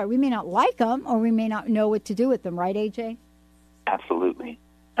just are. We may not like them, or we may not know what to do with them. Right, AJ? Absolutely.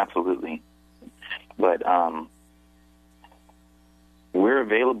 But we're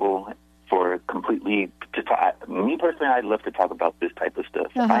available for completely to talk. Me personally, I'd love to talk about this type of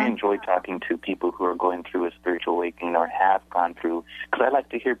stuff. I enjoy talking to people who are going through a spiritual awakening or have gone through, because I like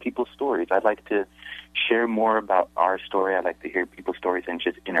to hear people's stories. I'd like to share more about our story. I like to hear people's stories and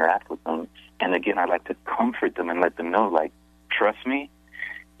just interact with them. And again, I like to comfort them and let them know, like, trust me,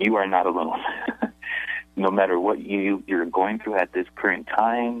 you are not alone. no matter what you're going through at this current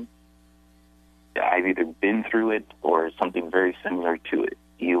time, I've either been through it or something very similar to it.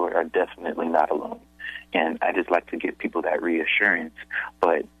 You are definitely not alone. And I just like to give people that reassurance.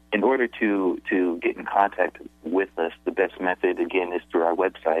 But in order to get in contact with us, the best method, again, is through our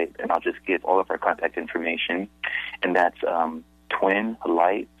website. And I'll just give all of our contact information. And that's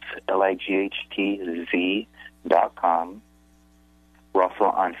twinlights, LIGHTZ.com. We're also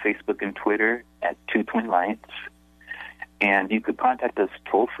on Facebook and Twitter at 2 Twin Lights. And you could contact us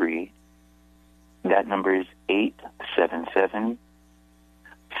toll-free. That number is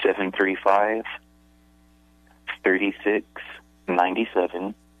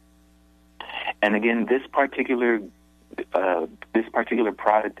 877-735-3697. And again, this particular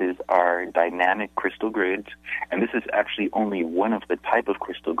product is our dynamic crystal grids, and this is actually only one of the type of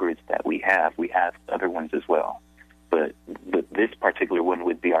crystal grids that we have. We have other ones as well, but this particular one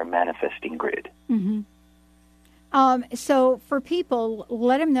would be our manifesting grid. Mm-hmm. So for people,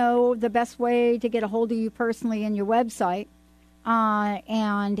 let them know the best way to get a hold of you personally in your website.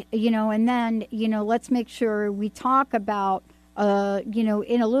 And then, let's make sure we talk about,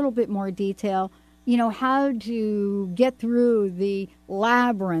 in a little bit more detail, how to get through the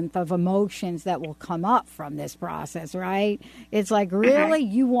labyrinth of emotions that will come up from this process, right? It's like, really?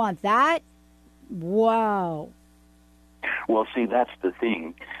 You want that? Wow. Well, see, that's the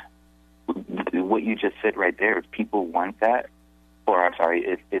thing. What you just said right there, if people want that,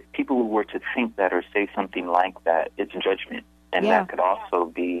 if people were to think that or say something like that, it's judgment. And that could also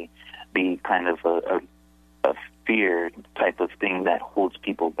be kind of a fear type of thing that holds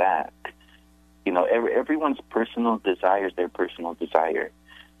people back. Everyone's personal desire is their personal desire.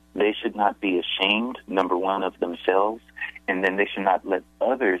 They should not be ashamed, number one, of themselves, and then they should not let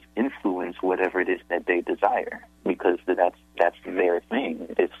others influence whatever it is that they desire, because that's their thing.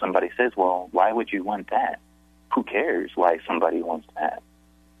 If somebody says, well, why would you want that? Who cares why somebody wants that?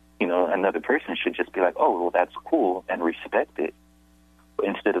 Another person should just be like, oh, well, that's cool, and respect it,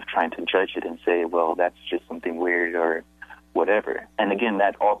 instead of trying to judge it and say, well, that's just something weird or whatever. And again,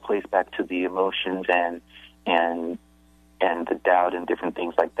 that all plays back to the emotions and the doubt and different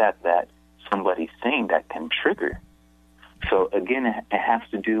things like that somebody's saying that can trigger. So again, it has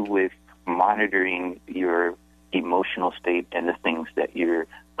to do with monitoring your emotional state and the things that you're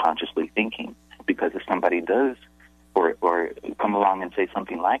consciously thinking. Because if somebody does or come along and say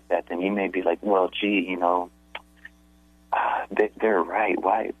something like that, then you may be like, well, gee, they're right.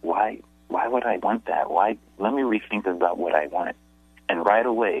 Why would I want that? Why? Let me rethink about what I want. And right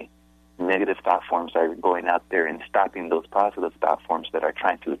away, negative thought forms are going out there and stopping those positive thought forms that are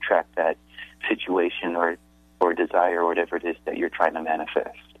trying to attract that situation or desire or whatever it is that you're trying to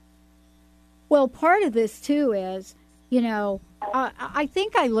manifest. Well, part of this, too, is, I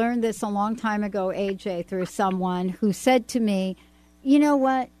think I learned this a long time ago, AJ, through someone who said to me, you know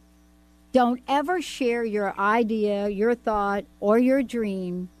what? Don't ever share your idea, your thought, or your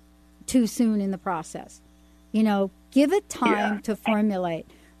dream too soon in the process. Give it time to formulate,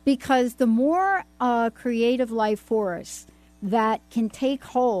 because the more creative life force that can take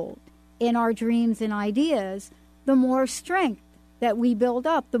hold in our dreams and ideas, the more strength that we build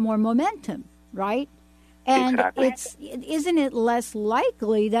up, the more momentum, right? And isn't it less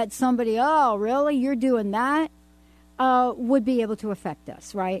likely that somebody, oh, really, you're doing that, would be able to affect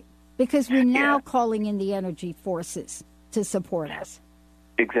us, right? Because we're now calling in the energy forces to support us.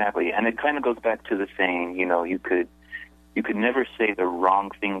 Exactly. And it kind of goes back to the saying, you could never say the wrong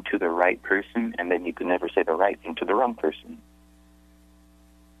thing to the right person, and then you could never say the right thing to the wrong person.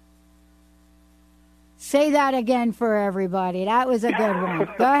 Say that again for everybody. That was a good one.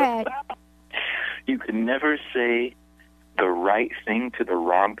 Go ahead. You could never say the right thing to the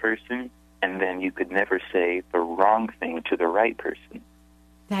wrong person, and then you could never say the wrong thing to the right person.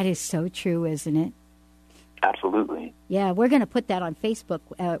 That is so true, isn't it? Absolutely. Yeah, we're going to put that on Facebook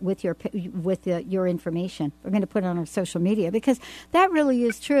with your information. We're going to put it on our social media, because that really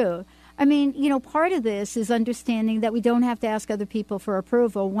is true. I mean, part of this is understanding that we don't have to ask other people for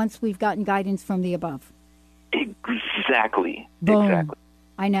approval once we've gotten guidance from the above. Exactly. Boom. Exactly.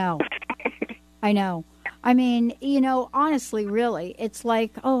 I know. I know. I mean, honestly, really, it's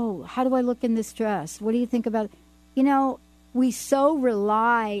like, oh, how do I look in this dress? What do you think about it? We so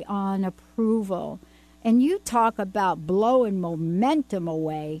rely on approval. And you talk about blowing momentum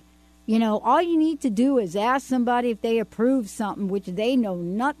away. All you need to do is ask somebody if they approve something which they know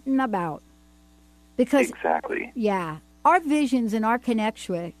nothing about. Because, our visions and our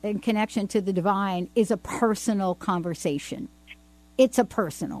connection to the divine is a personal conversation. It's a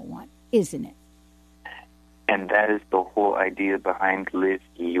personal one, isn't it? And that is the whole idea behind live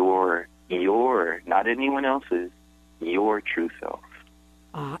your, not not anyone else's, your true self.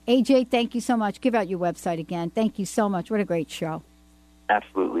 AJ, thank you so much. Give out your website again. Thank you so much. What a great show.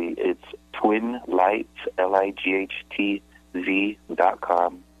 Absolutely. It's twinlights, LIGHTZ.com.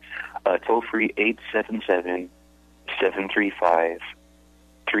 Toll free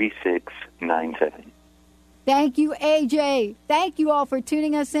 877-735-3697. Thank you, AJ. Thank you all for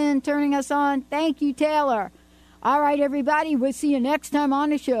tuning us in, turning us on. Thank you, Taylor. All right, everybody. We'll see you next time on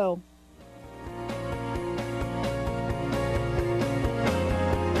the show.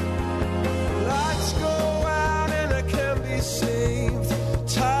 Lights go out and I can't be saved.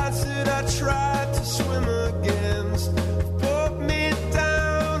 Tides that I tried to swim against put me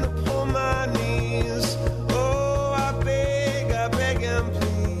down upon my knees. Oh, I beg and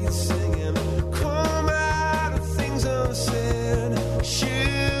plead, singing, come out of things unsaid. Shoot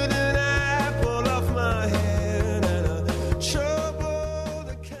an apple off my head and a trouble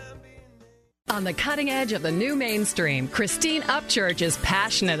that can't be. On the cutting edge of the new mainstream, Christine Upchurch is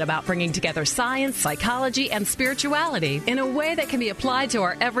passionate about bringing together science, psychology, and spirituality in a way that can be applied to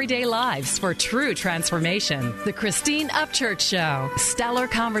our everyday lives for true transformation. The Christine Upchurch Show, stellar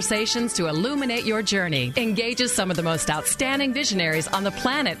conversations to illuminate your journey, engages some of the most outstanding visionaries on the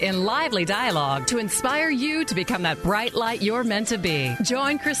planet in lively dialogue to inspire you to become that bright light you're meant to be.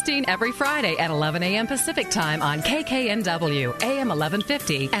 Join Christine every Friday at 11 a.m. Pacific Time on KKNW, AM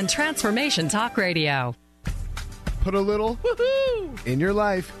 1150, and Transformation Talk Radio. Put a little woohoo in your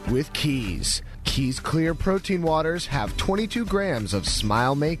life with Keys. Keys Clear Protein Waters have 22 grams of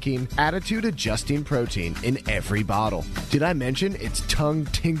smile-making, attitude-adjusting protein in every bottle. Did I mention its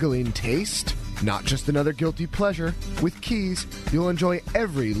tongue-tingling taste? Not just another guilty pleasure. With Keys, you'll enjoy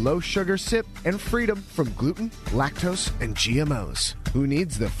every low-sugar sip and freedom from gluten, lactose, and GMOs. Who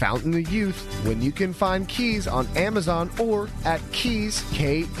needs the fountain of youth when you can find Keys on Amazon or at Keys,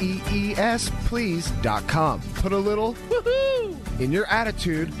 Kees, please.com. Put a little woohoo in your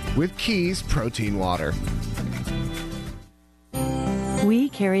attitude with Keys Protein Water. We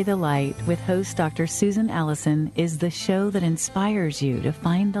Carry the Light with host Dr. Susan Allison is the show that inspires you to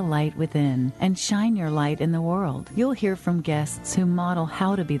find the light within and shine your light in the world. You'll hear from guests who model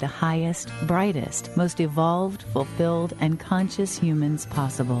how to be the highest, brightest, most evolved, fulfilled, and conscious humans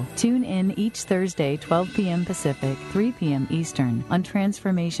possible. Tune in each Thursday, 12 p.m. Pacific, 3 p.m. Eastern on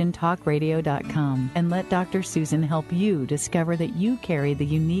TransformationTalkRadio.com and let Dr. Susan help you discover that you carry the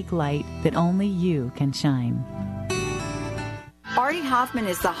unique light that only you can shine. Artie Hoffman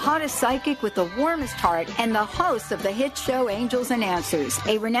is the hottest psychic with the warmest heart and the host of the hit show Angels and Answers.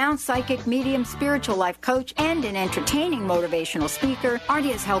 A renowned psychic, medium, spiritual life coach, and an entertaining motivational speaker,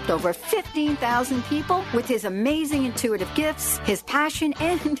 Artie has helped over 15,000 people with his amazing intuitive gifts, his passion,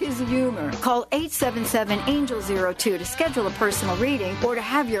 and his humor. Call 877-ANGEL-02 to schedule a personal reading or to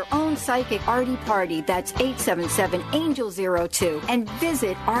have your own psychic Artie party. That's 877-ANGEL-02. And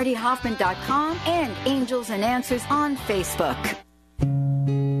visit ArtieHoffman.com and Angels and Answers on Facebook.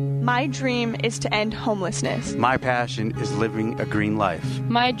 My dream is to end homelessness. My passion is living a green life.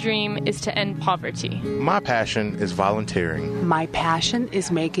 My dream is to end poverty. My passion is volunteering. My passion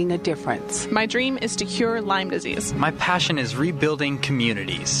is making a difference. My dream is to cure Lyme disease. My passion is rebuilding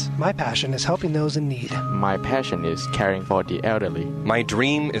communities. My passion is helping those in need. My passion is caring for the elderly. My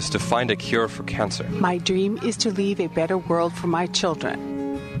dream is to find a cure for cancer. My dream is to leave a better world for my children.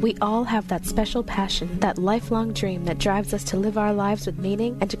 We all have that special passion, that lifelong dream that drives us to live our lives with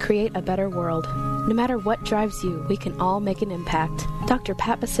meaning and to create a better world. No matter what drives you, we can all make an impact. Dr.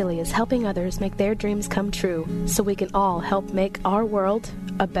 Pat Basili is helping others make their dreams come true so we can all help make our world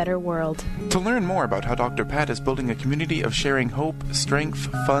a better world. To learn more about how Dr. Pat is building a community of sharing hope, strength,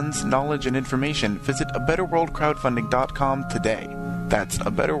 funds, knowledge, and information, visit abetterworldcrowdfunding.com today. That's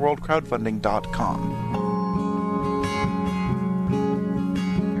abetterworldcrowdfunding.com.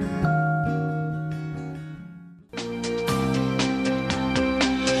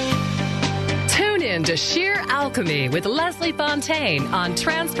 To Sheer Alchemy with Leslie Fontaine on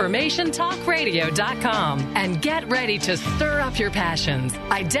TransformationTalkRadio.com and get ready to stir up your passions,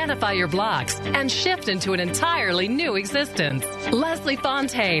 identify your blocks, and shift into an entirely new existence. Leslie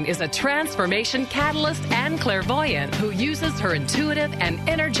Fontaine is a transformation catalyst and clairvoyant who uses her intuitive and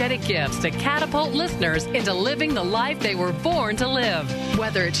energetic gifts to catapult listeners into living the life they were born to live.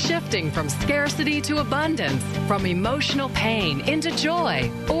 Whether it's shifting from scarcity to abundance, from emotional pain into joy,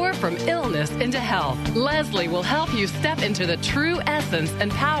 or from illness into health, Leslie will help you step into the true essence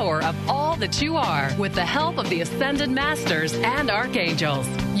and power of all that you are with the help of the Ascended Masters and Archangels.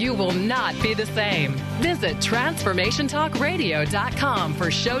 You will not be the same. Visit TransformationTalkRadio.com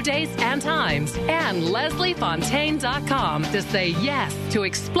for show dates and times and LeslieFontaine.com to say yes to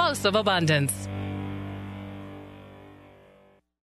explosive abundance.